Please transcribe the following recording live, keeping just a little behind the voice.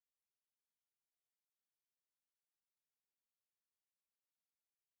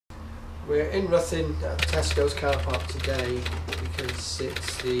We're in Ruthin at Tesco's car park today because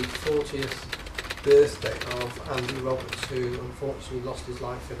it's the 40th birthday of Andy Roberts, who unfortunately lost his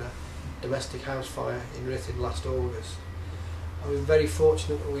life in a domestic house fire in Ruthin last August. I've been very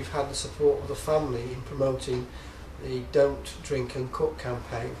fortunate that we've had the support of the family in promoting the Don't Drink and Cook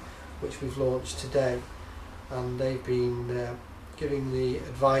campaign, which we've launched today, and they've been giving the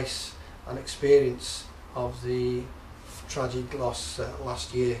advice and experience of the tragic loss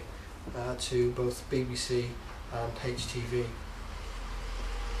last year to both BBC and HTV.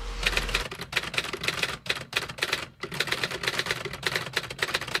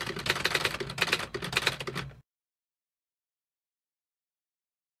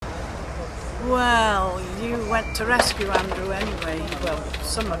 Well, you went to rescue Andrew anyway. Well,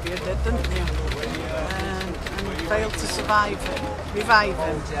 some of you did, didn't you? And failed to revive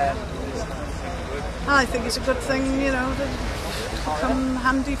him. I think it's a good thing, you know, to come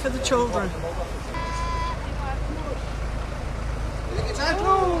handy for the children. It's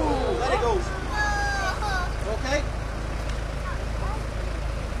Andrew! There it goes. Okay.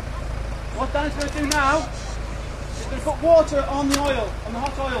 What Dan's going to do now is going to put water on the oil, on the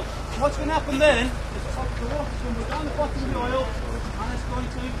hot oil. What's going to happen then is the water's going to go down the bottom of the oil and it's going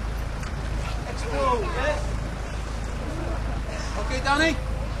to explode, yes? Okay, Danny,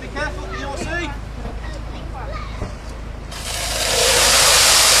 be careful, you'll see.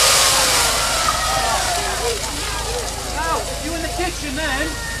 Now, if you're in the kitchen then,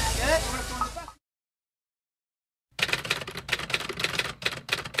 yeah, we're going to go in the back.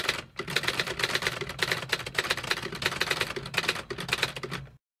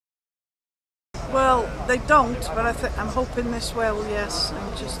 Well, they don't, but I'm hoping this will, yes.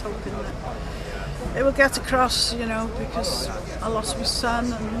 I'm just hoping that it will get across, you know, because I lost my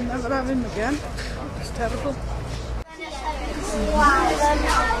son and never have him again. It's terrible.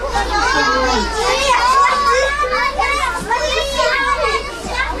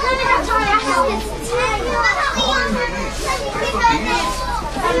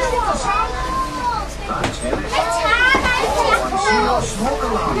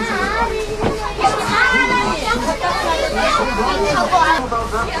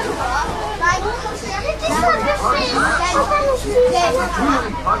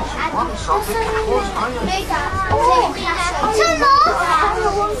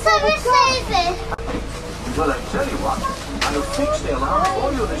 Well, I tell you what, I'll fix the alarm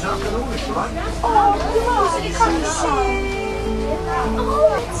for you this afternoon if you like. No problem.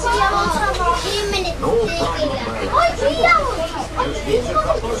 Just needs a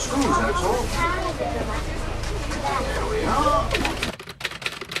couple of screws, that's all. There we are.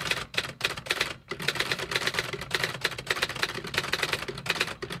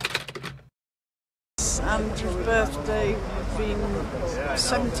 Andrew's birthday being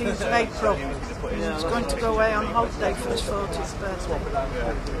 17th of April. He's going to go away on holiday for his 40th birthday.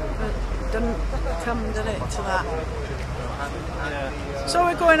 But didn't come, did it, to that. So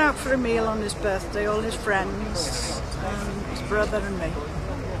we're going out for a meal on his birthday, all his friends, and his brother and me.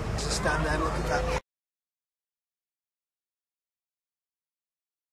 Stand there and look at that.